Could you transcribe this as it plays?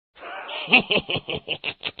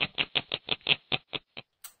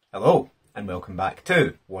Hello and welcome back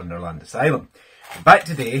to Wonderland Asylum. I'm back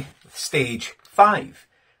today with stage 5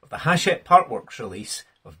 of the Hachette Partworks release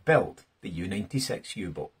of Build the U96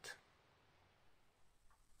 U-boat.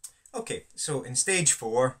 Okay, so in stage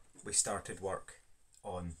 4 we started work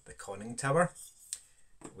on the conning tower.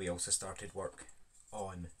 We also started work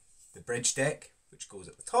on the bridge deck, which goes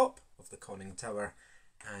at the top of the conning tower,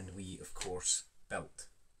 and we of course built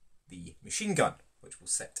the machine gun, which will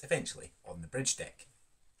sit eventually on the bridge deck.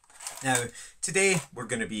 Now, today we're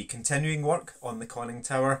going to be continuing work on the conning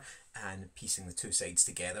tower and piecing the two sides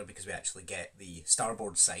together, because we actually get the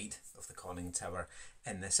starboard side of the conning tower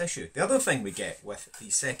in this issue. The other thing we get with the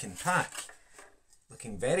second pack,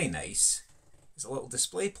 looking very nice, is a little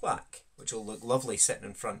display plaque, which will look lovely sitting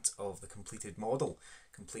in front of the completed model,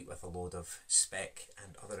 complete with a load of spec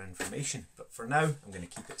and other information. But for now, I'm going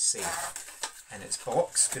to keep it safe in its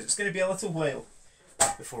box, because it's going to be a little while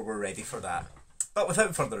before we're ready for that. But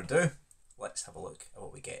without further ado, let's have a look at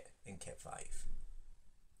what we get in Kit 5.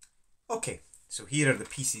 Okay, so here are the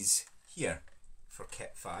pieces here for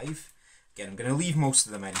Kit 5. Again, I'm going to leave most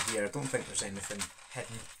of them in here. I don't think there's anything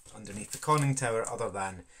hidden underneath the conning tower other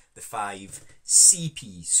than the 5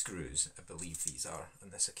 CP screws, I believe these are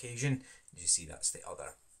on this occasion. As you see, that's the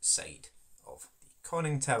other side of the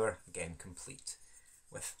conning tower, again complete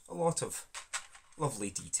with a lot of lovely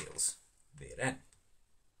details therein.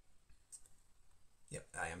 Yep,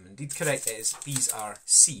 I am indeed correct. These are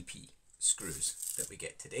CP screws that we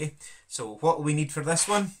get today. So what will we need for this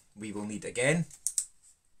one? We will need, again,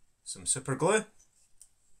 some super glue.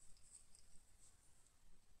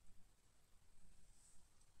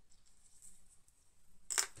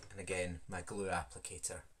 And again, my glue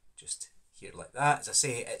applicator just here like that. As I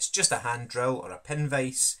say, it's just a hand drill or a pin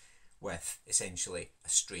vise with essentially a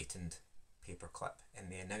straightened paper clip in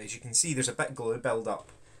there. Now, as you can see, there's a bit of glue build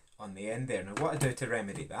up on the end there. Now, what I do to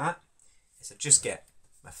remedy that is I just get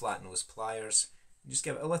my flat nose pliers and just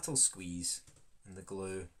give it a little squeeze, and the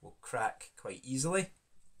glue will crack quite easily,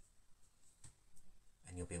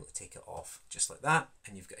 and you'll be able to take it off just like that,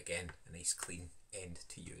 and you've got, again, a nice clean end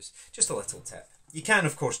to use. Just a little tip. You can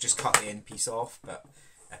of course just cut the end piece off, but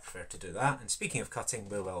I prefer to do that. And speaking of cutting,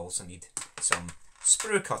 we will also need some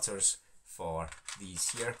sprue cutters for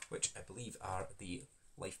these here, which I believe are the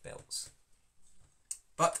life belts.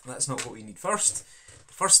 But that's not what we need first.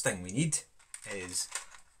 The first thing we need is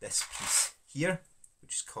this piece here,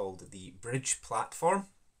 which is called the bridge platform.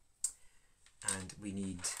 And we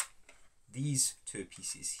need these two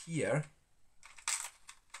pieces here,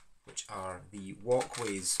 which are the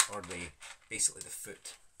walkways, or basically the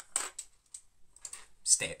foot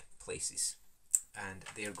step places. And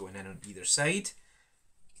they're going in on either side.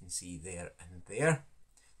 You can see there and there.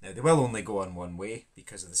 Now, they will only go on one way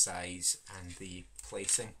because of the size and the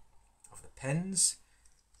placing of the pins.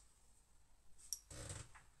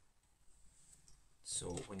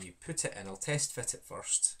 So when you put it in, I'll test fit it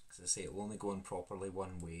first, because I say it will only go on properly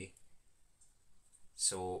one way.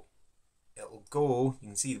 So it'll go, you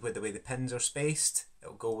can see with the way the pins are spaced,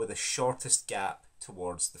 it'll go with the shortest gap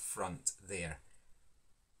towards the front there.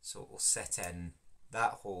 So it will sit in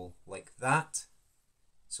that hole like that,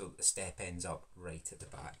 so that the step ends up right at the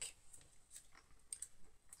back.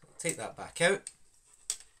 So I'll take that back out,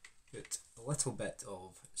 put a little bit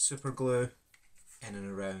of super glue in and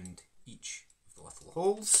around each of the little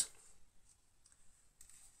holes.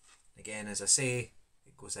 Again, as I say,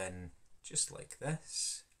 it goes in just like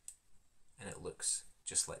this, and it looks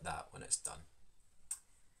just like that when it's done.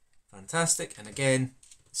 Fantastic. And again,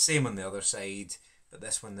 same on the other side, but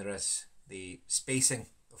this one there is the spacing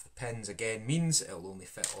of the pins, again means it'll only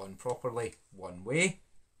fit on properly one way.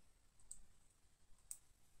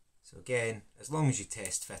 So again, as long as you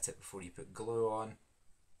test fit it before you put glue on,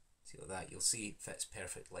 see like that, you'll see it fits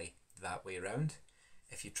perfectly that way around.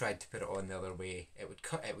 If you tried to put it on the other way, it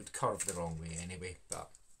would curve the wrong way anyway,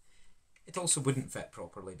 but it also wouldn't fit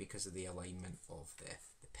properly because of the alignment of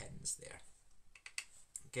the pins there.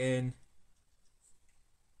 Again,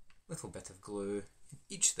 little bit of glue in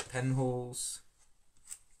each of the pinholes.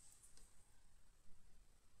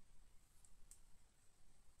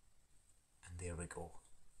 And there we go.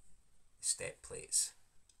 The step plates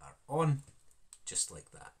are on, just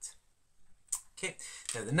like that. Okay,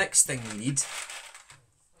 now the next thing we need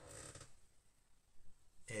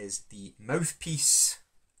is the mouthpiece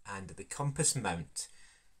and the compass mount.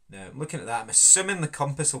 Now, I'm looking at that, I'm assuming the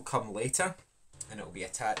compass will come later and it will be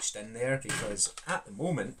attached in there, because at the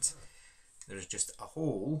moment there's just a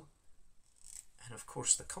hole, and of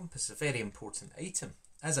course the compass is a very important item.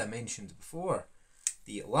 As I mentioned before,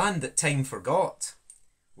 the land that time forgot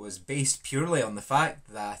was based purely on the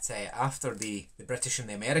fact that after the British and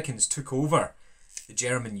the Americans took over the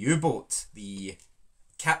German U-boat, the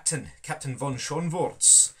Captain von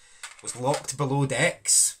Schonvorts, was locked below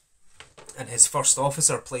decks, and his first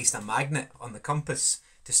officer placed a magnet on the compass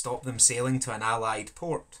to stop them sailing to an Allied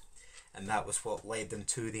port. And that was what led them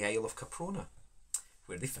to the Isle of Caprona,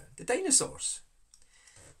 where they found the dinosaurs.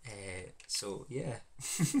 So, yeah.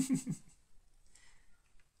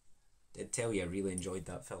 Did tell you I really enjoyed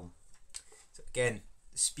that film. So again,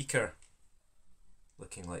 the speaker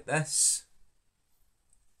looking like this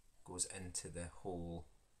goes into the hole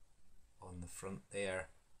on the front there.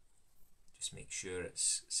 Just make sure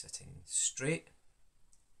it's sitting straight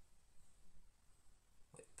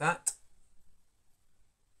like that.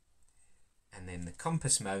 And then the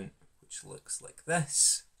compass mount, which looks like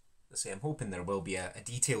this. I say, I'm hoping there will be a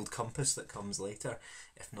detailed compass that comes later.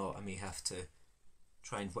 If not, I may have to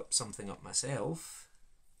try and whip something up myself.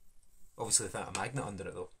 Obviously without a magnet under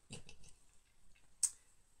it though. And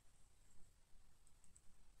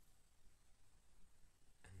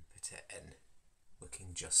put it in,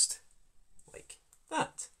 looking just like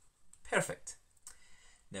that. Perfect.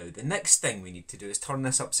 Now the next thing we need to do is turn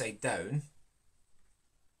this upside down.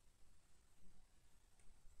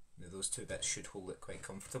 Now those two bits should hold it quite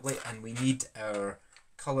comfortably, and we need our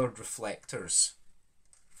coloured reflectors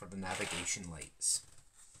for the navigation lights.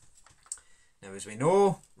 Now as we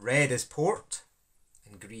know, red is port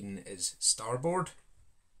and green is starboard,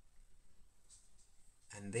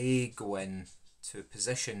 and they go in to a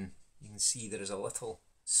position. You can see there is a little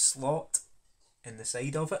slot in the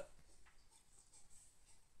side of it,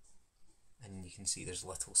 and you can see there's a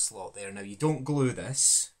little slot there. Now you don't glue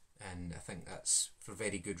this, and I think that's for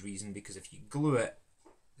very good reason, because if you glue it,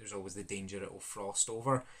 there's always the danger it will frost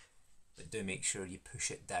over. But do make sure you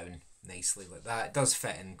push it down nicely like that. It does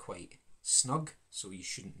fit in quite snug, so you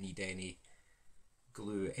shouldn't need any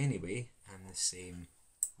glue anyway. And the same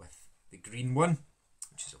with the green one,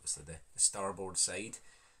 which is obviously the starboard side.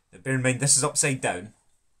 Now bear in mind this is upside down,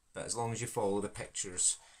 but as long as you follow the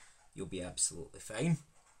pictures you'll be absolutely fine.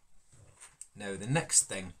 Now the next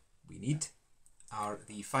thing we need are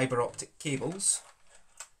the fibre optic cables,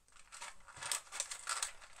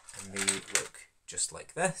 and they look just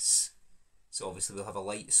like this. So obviously we'll have a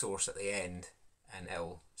light source at the end, and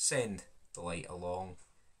it'll send the light along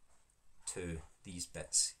to these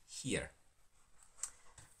bits here.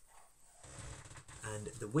 And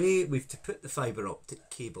the way we've to put the fibre optic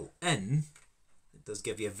cable in, it does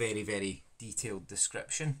give you a very, very detailed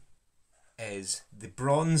description, is the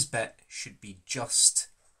bronze bit should be just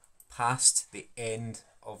past the end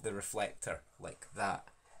of the reflector, like that.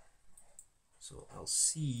 So I'll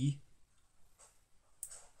see.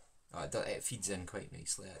 Oh, it feeds in quite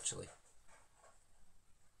nicely actually.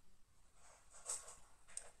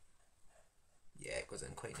 Yeah, it goes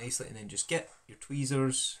in quite nicely, and then just get your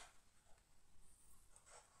tweezers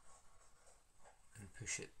and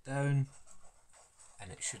push it down,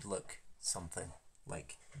 and it should look something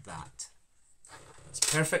like that. That's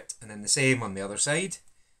perfect. And then the same on the other side.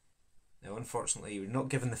 Now unfortunately we're not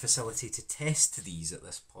given the facility to test these at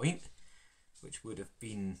this point, which would have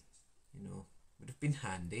been, would have been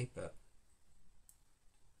handy, but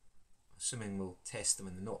assuming we'll test them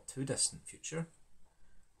in the not too distant future,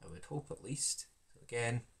 I would hope at least. So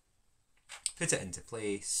again, put it into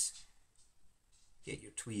place, get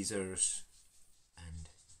your tweezers and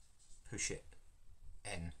push it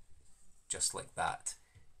in just like that,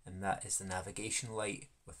 and that is the navigation light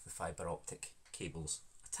with the fibre optic cables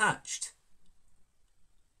attached.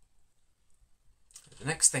 The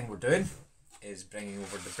next thing we're doing is bringing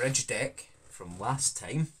over the bridge deck from last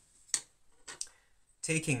time,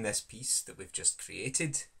 taking this piece that we've just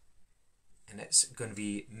created, and it's going to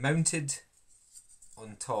be mounted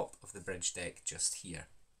on top of the bridge deck just here.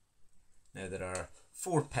 Now there are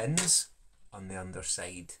 4 pins on the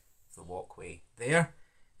underside of the walkway there,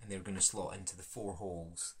 and they're going to slot into the 4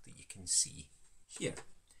 holes that you can see here.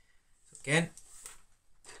 So again,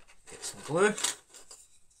 get some glue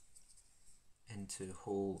into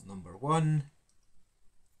hole number 1,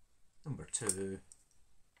 number 2,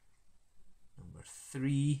 number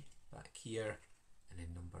 3 back here, and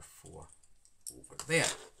then number 4 over there.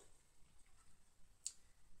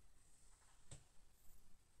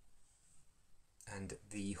 And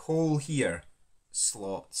the hole here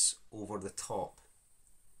slots over the top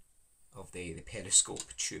of the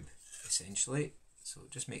periscope tube essentially. So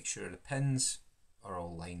just make sure the pins are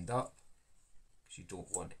all lined up, because you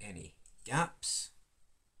don't want any gaps.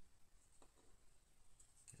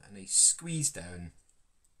 Give it a nice squeeze down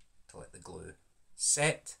to let the glue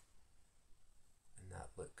set, and that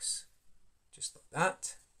looks just like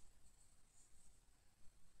that.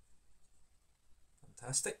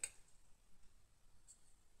 fantastic.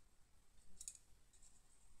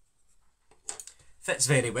 Fits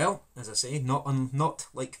very well, as I say, not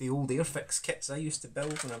like the old Airfix kits I used to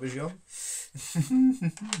build when I was young.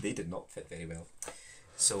 They did not fit very well.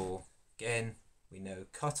 So again, we now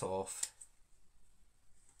cut off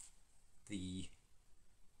the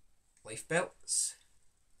life belts,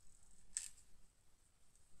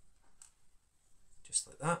 just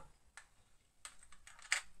like that.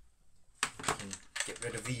 We can get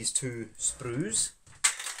rid of these two sprues,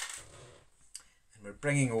 and we're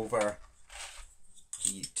bringing over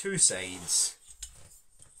the two sides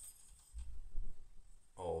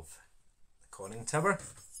of the conning tower,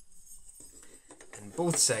 and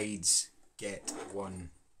both sides get one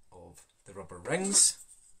of the rubber rings,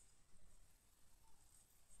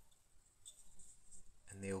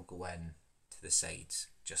 and they'll go in to the sides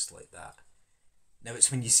just like that. Now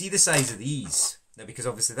it's when you see the size of these, now because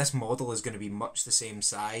obviously this model is going to be much the same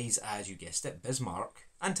size as, you guessed it, Bismarck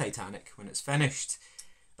and Titanic when it's finished.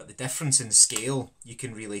 But the difference in scale you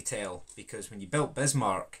can really tell, because when you built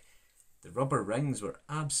Bismarck, the rubber rings were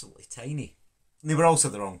absolutely tiny. And they were also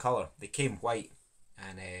the wrong colour. They came white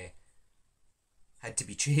and had to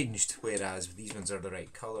be changed, whereas these ones are the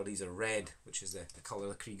right colour. These are red, which is the colour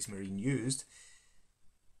the Kriegsmarine used.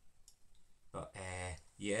 But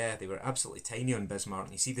yeah, they were absolutely tiny on Bismarck.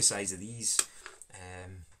 And you see the size of these.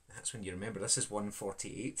 That's when you remember this is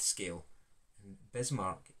 1/48th scale. And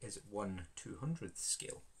Bismarck is 1/200th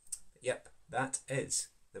scale. Yep, that is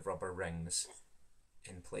the rubber rings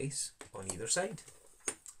in place on either side.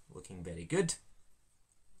 Looking very good.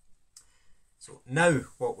 So now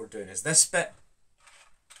what we're doing is this bit,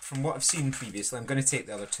 from what I've seen previously, I'm going to take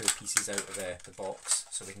the other two pieces out of the box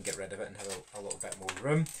so we can get rid of it and have a little bit more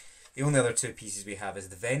room. The only other two pieces we have is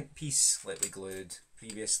the vent piece, like we glued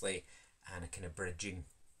previously, and a kind of bridging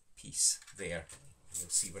piece there. And you'll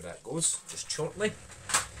see where that goes just shortly.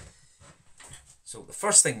 So the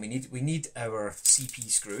first thing we need our CP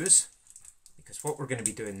screws, because what we're going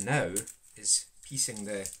to be doing now is piecing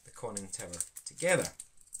the conning tower together.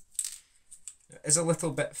 Now, it is a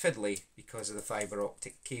little bit fiddly because of the fibre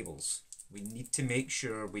optic cables. We need to make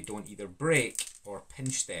sure we don't either break or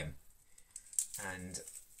pinch them, and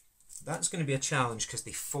that's going to be a challenge because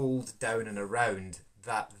they fold down and around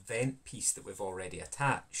that vent piece that we've already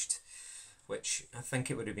attached, which I think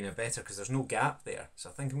it would have been a better, because there's no gap there, so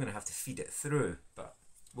I think I'm going to have to feed it through, but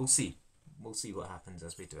we'll see. We'll see what happens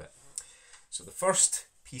as we do it. So the first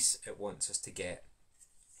piece it wants us to get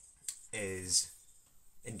is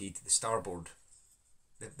indeed the starboard,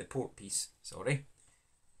 the port piece, sorry.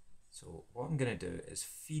 So what I'm going to do is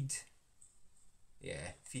feed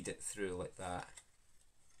it through like that.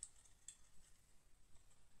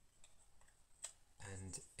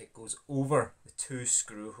 And it goes over the two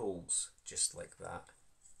screw holes, just like that.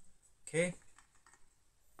 Okay.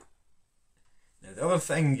 Now the other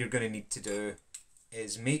thing you're going to need to do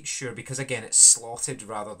is make sure, because again it's slotted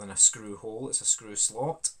rather than a screw hole, it's a screw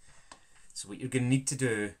slot. So what you're going to need to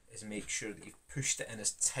do is make sure that you've pushed it in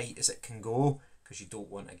as tight as it can go, because you don't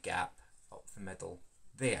want a gap up the middle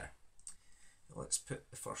there. Now let's put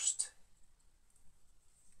the first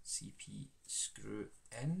CP screw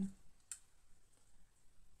in.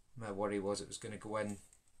 My worry was it was going to go in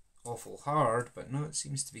awful hard, but no, it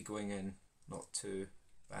seems to be going in not too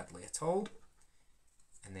badly at all.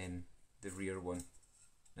 And then the rear one.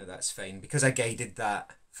 Now that's fine, because I guided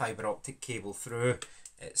that fibre optic cable through,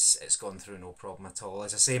 it's gone through no problem at all.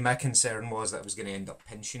 As I say, my concern was that I was going to end up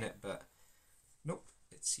pinching it, but nope,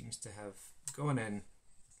 it seems to have gone in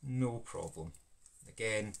no problem.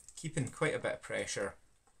 Again, keeping quite a bit of pressure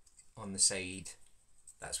on the side.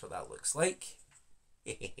 That's what that looks like.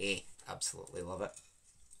 Absolutely love it.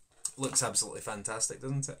 Looks absolutely fantastic,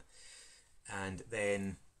 doesn't it? And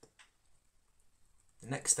then the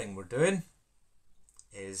next thing we're doing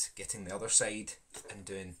is getting the other side and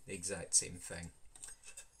doing the exact same thing.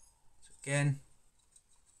 So again,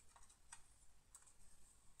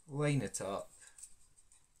 line it up,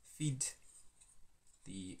 feed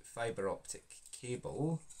the fibre optic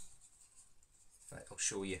cable. In fact, I'll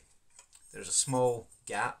show you. There's a small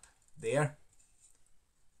gap there.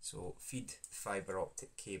 So feed the fibre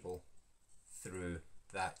optic cable through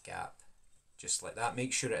that gap, just like that.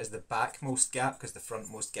 Make sure it is the backmost gap, because the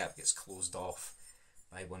frontmost gap gets closed off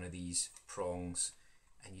by one of these prongs,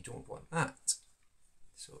 and you don't want that.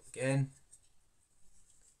 So again,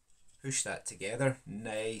 push that together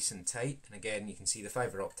nice and tight, and again you can see the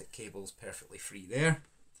fibre optic cable is perfectly free there.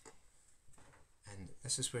 And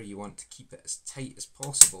this is where you want to keep it as tight as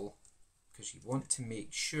possible, because you want to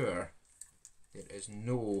make sure there is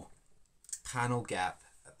no panel gap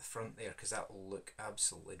at the front there, because that will look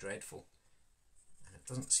absolutely dreadful. And it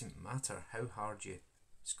doesn't seem to matter how hard you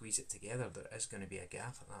squeeze it together, there is going to be a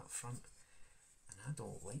gap at that front, and I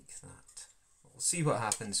don't like that. We'll see what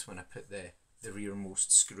happens when I put the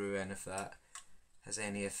rearmost screw in, if that has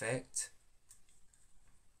any effect.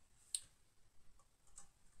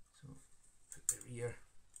 So put the rear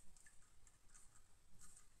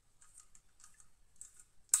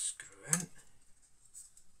screw in.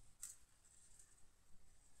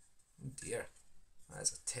 Oh dear, that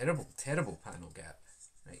is a terrible, terrible panel gap.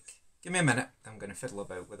 Right, give me a minute, I'm going to fiddle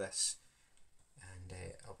about with this, and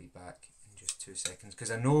I'll be back in just 2 seconds,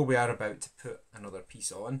 because I know we are about to put another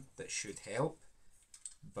piece on that should help,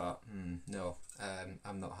 but no,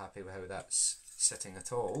 I'm not happy with how that's sitting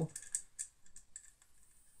at all.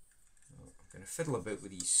 I'm going to fiddle about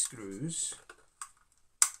with these screws.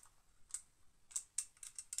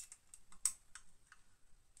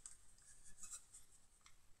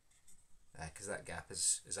 Because that gap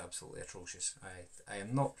is absolutely atrocious. I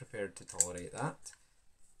am not prepared to tolerate that.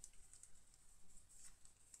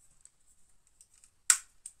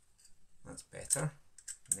 That's better.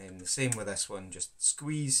 And then the same with this one, just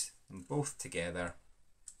squeeze them both together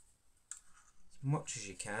as much as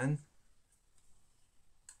you can.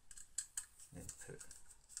 Then put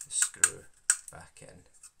the screw back in.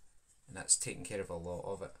 And that's taking care of a lot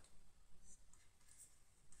of it.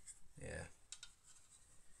 Yeah.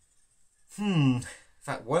 In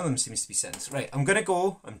fact, one of them seems to be sitting. Right, I'm going to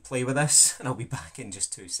go and play with this, and I'll be back in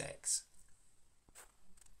just 2 secs.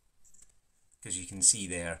 Because you can see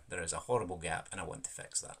there is a horrible gap, and I want to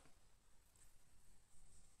fix that.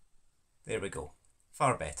 There we go.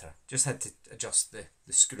 Far better. Just had to adjust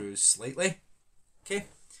the screws slightly. Okay.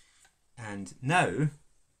 And now,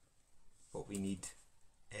 what we need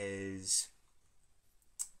is...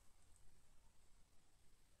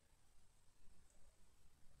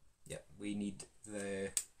 Yep, we need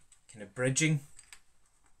the kind of bridging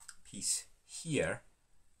piece here,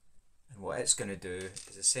 and what it's going to do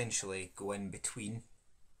is essentially go in between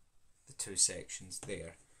the two sections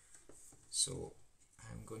there. So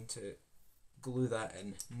I'm going to glue that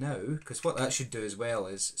in now, because what that should do as well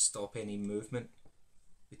is stop any movement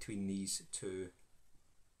between these two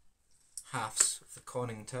halves of the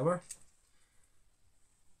conning tower.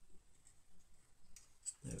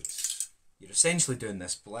 Now you're essentially doing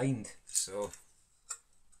this blind, so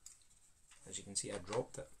as you can see I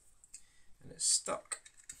dropped it and it's stuck.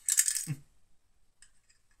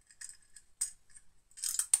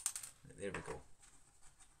 There we go.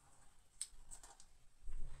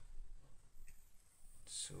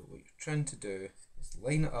 So what you're trying to do is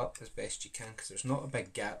line it up as best you can, because there's not a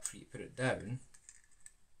big gap for you to put it down.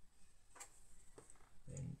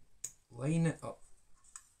 Then line it up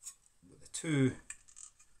with the two.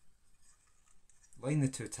 Line the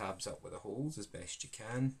two tabs up with the holes as best you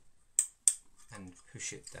can and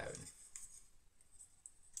push it down.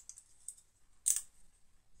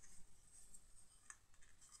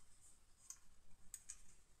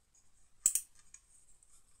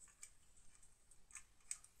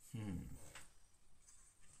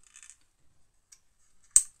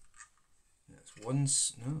 That's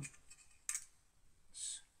once, no.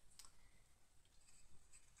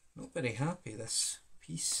 Not very happy, this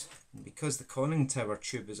piece. And because the conning tower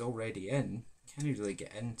tube is already in, can't really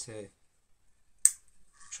get in to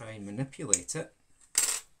try and manipulate it.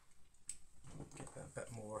 Give it a bit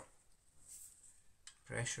more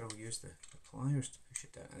pressure. We'll use the pliers to push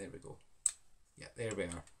it down. There we go. Yeah, there we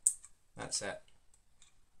are. That's it.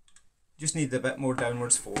 Just need a bit more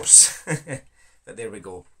downwards force. But there we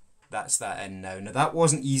go. That's that in now. Now that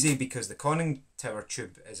wasn't easy because the conning tower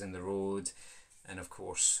tube is in the road, and of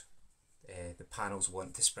course the panels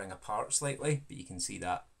want to spring apart slightly, but you can see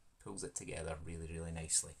that pulls it together really, really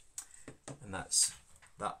nicely. And that's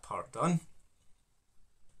that part done.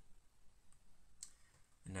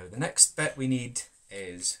 And now the next bit we need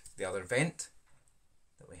is the other vent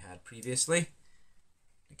that we had previously.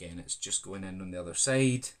 Again, it's just going in on the other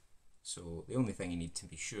side. So the only thing you need to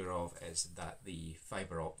be sure of is that the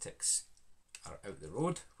fibre optics are out the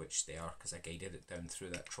road, which they are because I guided it down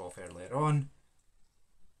through that trough earlier on.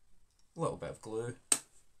 A little bit of glue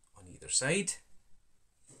on either side.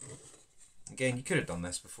 Again, you could have done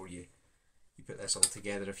this before you put this all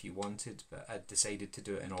together if you wanted, but I decided to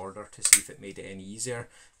do it in order to see if it made it any easier.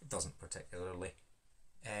 It doesn't particularly.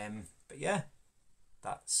 But yeah,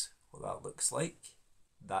 that's what that looks like.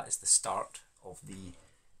 That is the start of the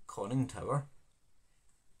conning tower.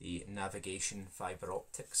 The navigation fibre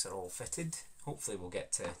optics are all fitted. Hopefully we'll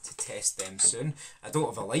get to test them soon. I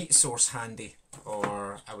don't have a light source handy,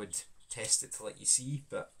 or I would test it to let you see,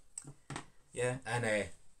 but yeah. And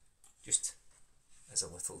just as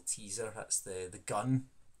a little teaser, that's the gun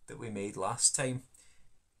that we made last time.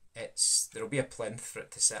 There'll be a plinth for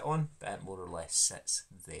it to sit on, but it more or less sits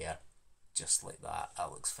there, just like that.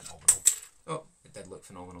 That looks phenomenal. Oh, it did look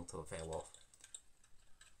phenomenal till it fell off.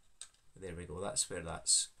 But there we go, that's where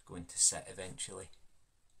that's going to sit eventually.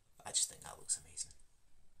 I just think that looks amazing.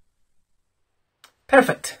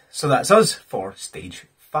 Perfect. So that's us for stage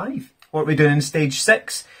 5. What are we doing in stage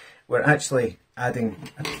 6? We're actually adding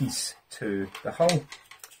a piece to the hull.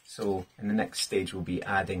 So in the next stage we'll be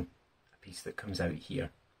adding a piece that comes out here,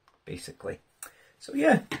 basically. So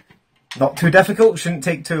yeah, not too difficult, shouldn't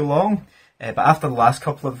take too long. But after the last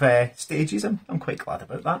couple of stages, I'm quite glad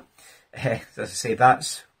about that. As I say,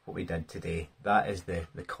 that's what we did today. That is the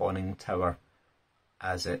conning tower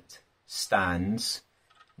as it stands.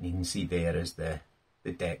 And you can see there is the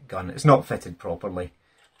deck gun. It's not fitted properly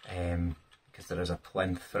because there is a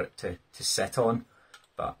plinth for it to sit on,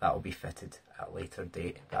 but that will be fitted at a later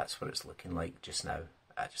date. That's what it's looking like just now.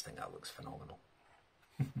 I just think that looks phenomenal.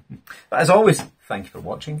 But as always, thank you for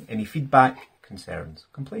watching. Any feedback, concerns,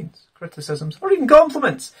 complaints, criticisms, or even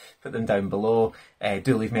compliments, put them down below.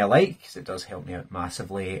 Do leave me a like, because it does help me out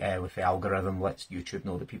massively with the algorithm. Lets YouTube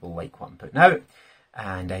know that people like what I'm putting out.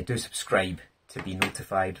 And do subscribe to be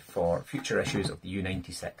notified for future issues of the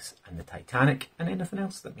U96 and the Titanic and anything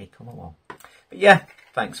else that may come along. But yeah,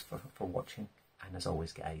 thanks for watching, and as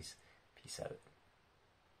always guys, peace out.